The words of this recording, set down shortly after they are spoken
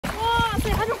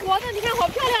还是活的，你看好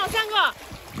漂亮，3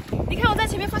个。你看我在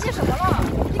前面发现什么了？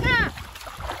你看，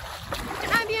这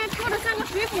岸边漂着3个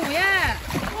水母耶！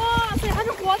哇塞，还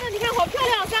是活的，你看好漂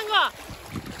亮，3个。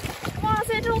哇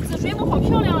塞，这种紫水母好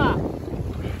漂亮啊！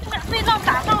这是内脏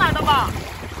打上来的吧？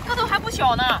个头还不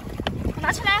小呢。我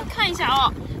拿起来看一下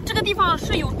啊，这个地方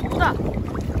是有毒的，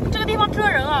这个地方蛰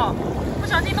人啊，不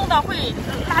小心弄到会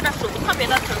拉着手，特别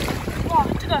的疼。哇，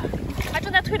这个还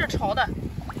正在推着潮的，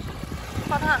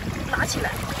把它拿起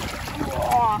来。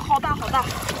哇，好大好大！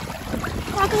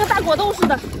哇，跟个大果冻似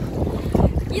的。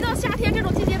一到夏天这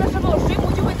种季节的时候，水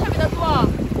母就会特别的多。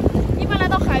一般来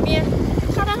到海边，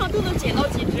沙滩上都能捡到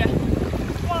几只。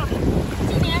哇，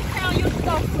今年太阳又是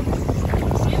到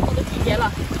水母的季节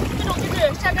了，这种就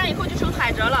是晒干以后就成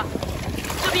海蜇了。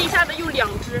这边一下子又2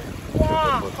只，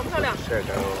哇，好漂亮！晒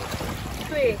干了。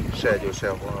对。晒就晒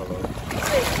化了。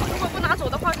对，如果不拿走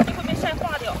的话，肯定会被晒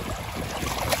化掉。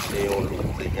先用炉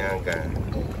子腌干。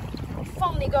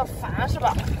放那个矾是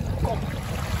吧？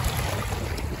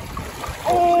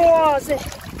哇塞，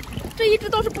这一只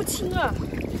倒是不轻啊！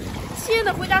鲜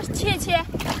的回家切一切，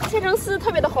切成丝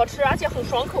特别的好吃，而且很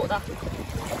爽口的。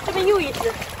这边又一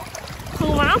只，很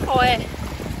完好哎，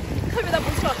特别的不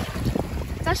错。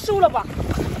咱收了吧。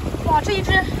哇，这一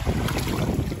只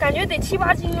感觉得7、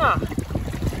8斤啊，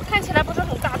看起来不是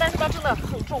很大，但是它真的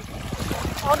很重。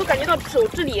我都感觉到手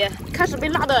这里开始被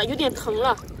拉的有点疼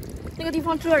了，那个地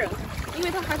方蛰人，因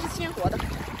为它还是鲜活的。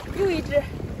又一只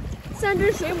，3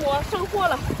只水母上货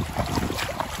了，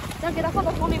咱给它放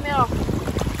到桶里面啊。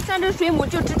3只水母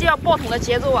就直接要爆桶的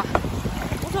节奏啊，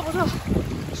不错不错，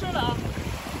收了啊。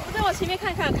我再往前面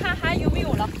看看，看还有没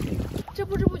有了。这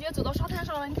不知不觉走到沙滩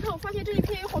上了，你看我发现这一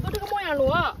片有好多这个猫眼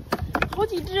螺，好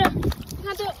几只，你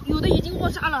看这有的已经过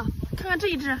沙了，看看这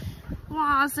一只，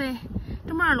哇塞，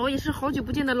这猫眼螺也是好久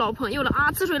不见的老朋友了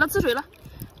啊！呲水了，呲水了，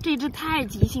这一只太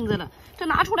急性子了，这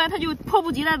拿出来它就迫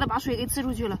不及待的把水给呲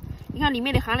出去了。你看里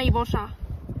面含了一包沙，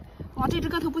哇，这只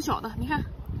个头不小的，你看，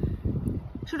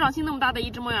手掌心那么大的一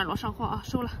只猫眼螺上货啊，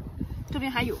收了。这边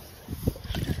还有，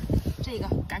这个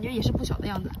感觉也是不小的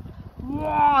样子。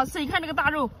哇塞，你看这个大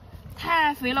肉，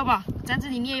太肥了吧？咱自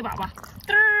己捏一把吧。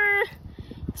嘚儿，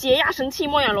解压神器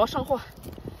猫眼螺上货，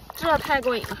这太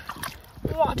过瘾了。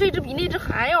哇，这只比那只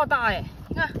还要大哎，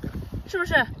你看，是不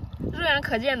是肉眼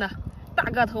可见的大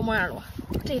个头猫眼螺？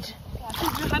这只，哇，这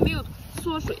只还没有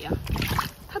缩水呀、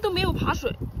它都没有爬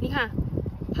水，你看，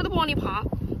它都不往里爬。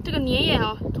这个粘液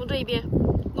啊，从这一边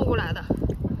弄过来的，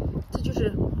这就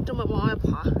是这么往外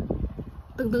爬。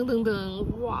噔噔噔噔，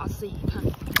哇塞，看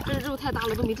这肉太大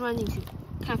了都没钻进去，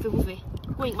看肥不肥？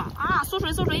过瘾吧？啊，缩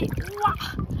水缩水，哇，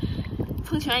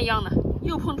喷泉一样的，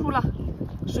又喷出了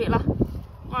水了。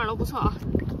猫眼螺不错啊，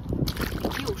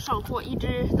又上货一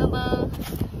只，噔噔，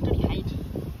这里还一只，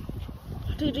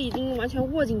这只已经完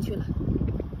全握进去了。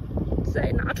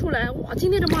再拿出来，哇！今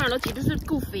天这猫眼螺简直是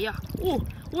够肥啊！哦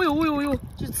呦，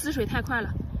这呲水太快了，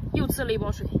又呲了一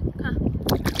包水。看，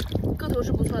个头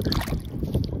是不错的。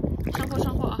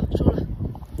上货啊，收了。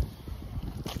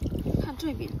看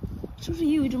这边，是不是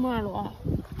也有一只猫眼螺啊？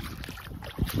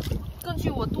根据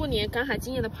我多年赶海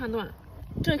经验的判断，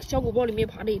这小鼓包里面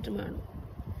爬着一只猫眼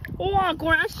螺。哇，果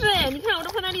然是哎！你看我这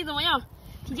判断力怎么样？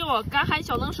请叫我赶海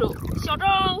小能手小张，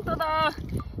噔噔，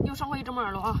又上货一只猫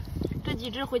眼螺啊！这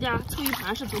几只回家凑一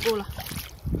盘是足够了，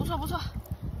不错不错，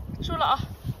收了啊！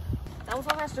咱们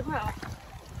翻翻石块啊，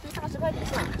这大石块底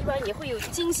下一般也会有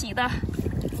惊喜的。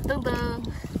噔噔，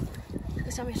这个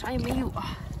下面啥也没有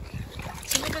啊。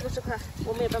前面这个石块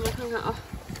我们也慢慢看看啊。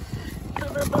噔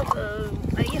噔噔噔，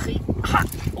哎呀嘿，哈！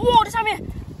哇，这下面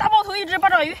大爆头一只八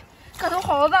爪鱼，个头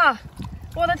好大，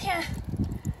我的天！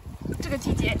这个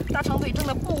季节大长腿真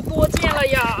的不多见了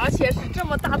呀，而且是这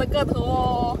么大的个头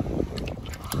哦。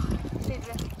这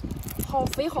只好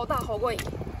肥好大好过瘾，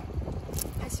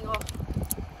还行哦。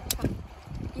看，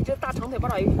一只大长腿八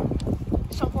爪鱼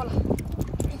上货了，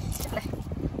下来，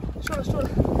收了，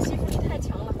吸附力太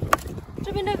强了。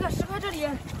这边这个石块这里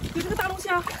有这个大龙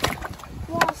虾，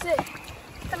哇塞，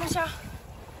大龙虾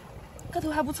个头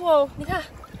还不错哦，你看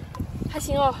还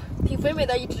行哦，挺肥美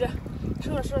的一只，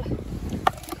收了。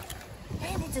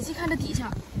哎，你仔细看这底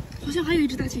下，好像还有一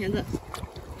只大钳子，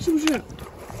是不是？哦，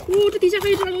这底下还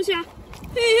有一只大龙虾。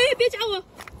嘿，别夹我，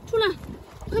出来，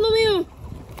看到没有？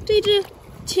这只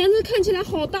钳子看起来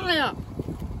好大呀，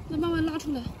那慢慢拉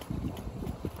出来。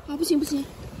啊，不行，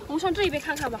我们上这一边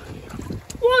看看吧。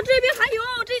哇，这边还有，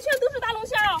这一圈都是大龙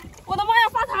虾，我的妈呀，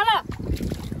发财了！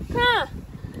看，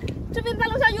这边大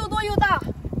龙虾又多又大，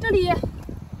这里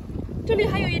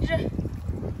还有一只。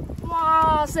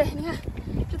哇塞，你看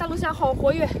这大龙虾好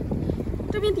活跃，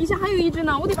这边底下还有一只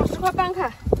呢，我得把石块搬开。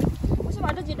我先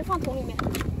把这几只放桶里面。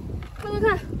看看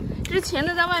看，这是钳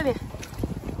子在外面，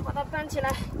把它搬起来。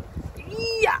哎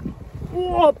呀，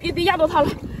哇，别压到它了，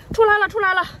出来了出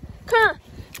来了！看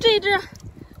这一只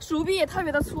手臂也特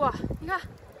别的粗啊，你看，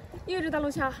又一只大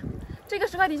龙虾，这个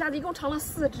石块底下一共藏了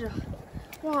4只，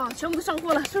哇，全部都上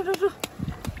货了，收！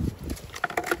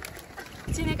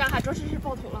今天赶海着实是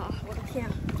爆头了啊！我的天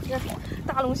啊，你看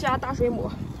大龙虾、大水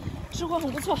母，收获很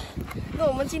不错。那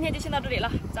我们今天就先到这里了，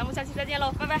咱们下期再见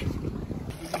喽，拜拜。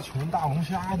一群大龙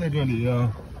虾在这里呀！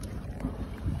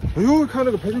哎呦，看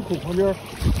这个排水口旁边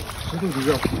石头底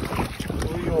下，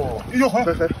哎呦，还有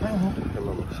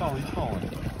吓我一跳啊！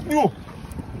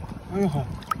哎呦，好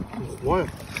活呀！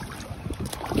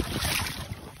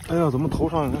哎呀，怎么头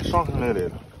上还伤痕累累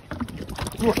的？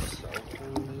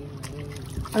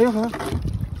哎呀，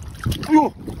哎呦，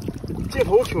箭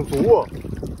头挺足啊！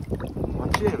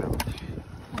往近了。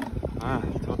哎，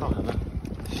这条大海带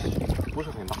不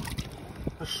是很大，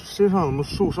它身上怎么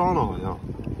受伤了？好像。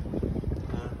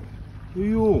哎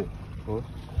呦，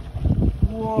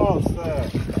哇塞！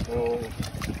哦，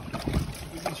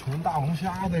一群大龙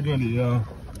虾在这里呀！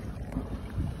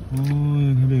哦，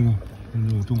你看这个，看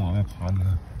这个正往外爬，你看，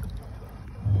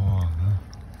哇，看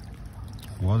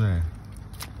活的。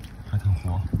还挺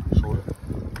活，收着。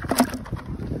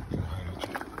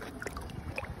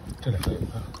这里还有一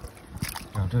个，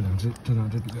啊，这两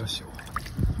只比较小。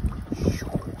收，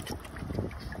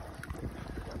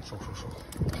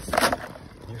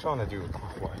一上来就有大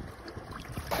货呀！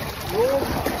哦，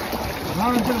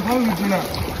看这里还有一只呢，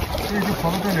这只跑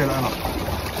到这里来了。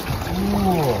哦，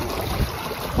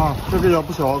啊，这只也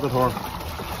不小个头。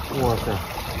哇塞，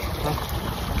啊，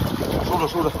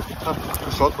收着，看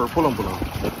这小腿扑棱。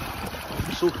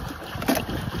收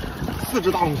4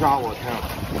只大龙虾，我天啊！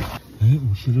哎，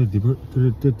我试这里边，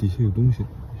这底下有东西，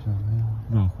啥呀？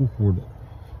软乎乎的，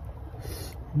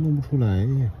弄不出来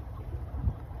呀，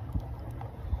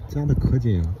夹的可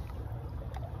紧了。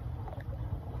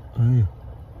哎呀，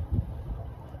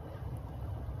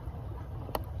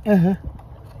哎，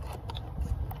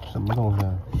什么东西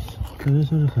啊？感觉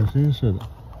像是海参似的，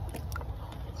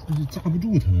但是夹不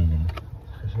住它了。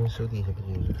海参手底下不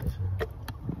就是海参？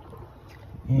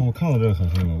我看到这个海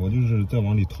参了，我就是再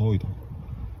往里掏一掏，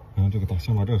然后这个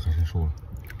先把这个海参收了。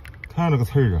看这个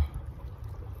刺儿啊！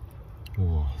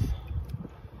哇塞，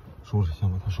收拾，先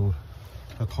把它收拾，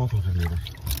再掏这里边，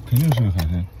肯定是个海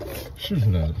参，试出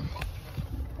来的。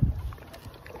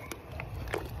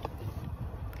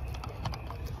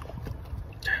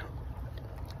加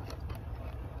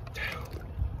油！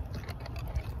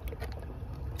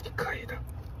可以的。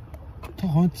它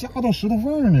好像夹到石头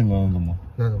缝里了，怎么？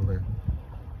那怎么办？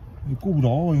也够不着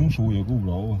啊，用手也够不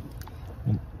着啊。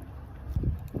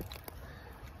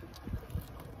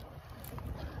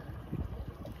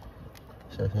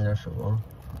小心点手啊，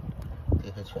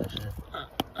底下全是。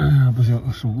哎呀，不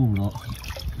行，手够不着。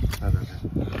来，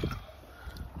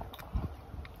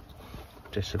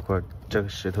这个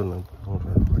石头能弄出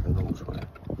来，好像弄不出来。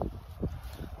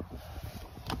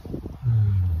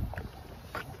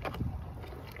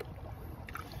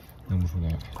弄不出来，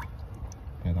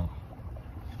太大。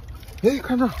哎，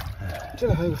看这，这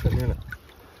里还有个海参呢。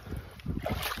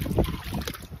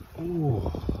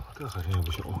哦，这海参也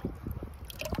不小啊。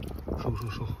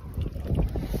收。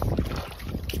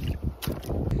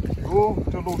哟，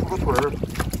这露出个腿儿，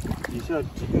底下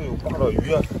指定有八爪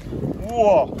鱼啊！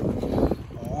哇，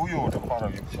哦呦，这个八爪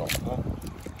鱼不小啊！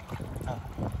看，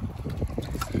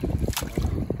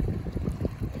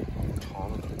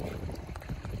长的腿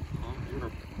啊，有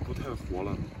点不太活了，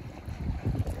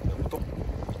也不动，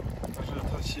但是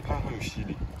它吸盘很有吸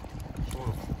力，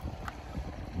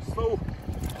收，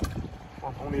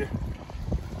放桶里，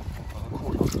把它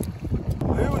扣上。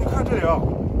哎呦，你看这里啊！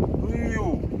哎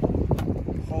呦，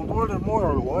好多的猫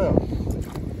眼螺呀！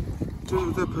这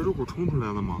是在排水口冲出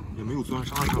来的吗？也没有钻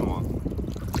沙上吗？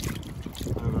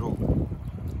看这个肉，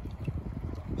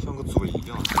像个嘴一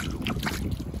样的肉。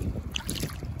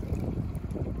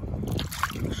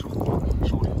是活的，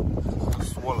手里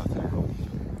缩了才肉，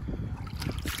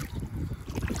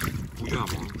不愿往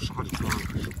沙里钻了。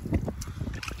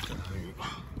这还有一个。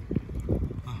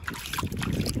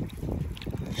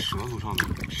舌头上的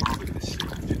沙子给它吸干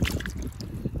净。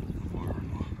猫眼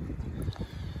螺，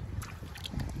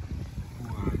哇，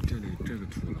这个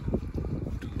秃了，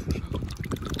这个秃舌头。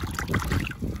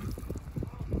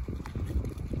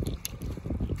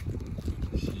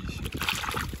吸一吸，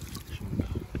生的。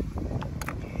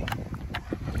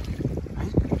哎，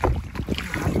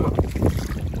还有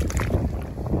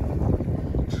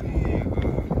这个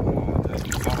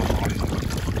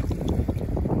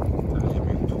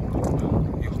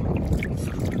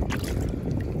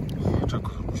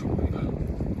熊，你看，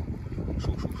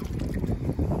数。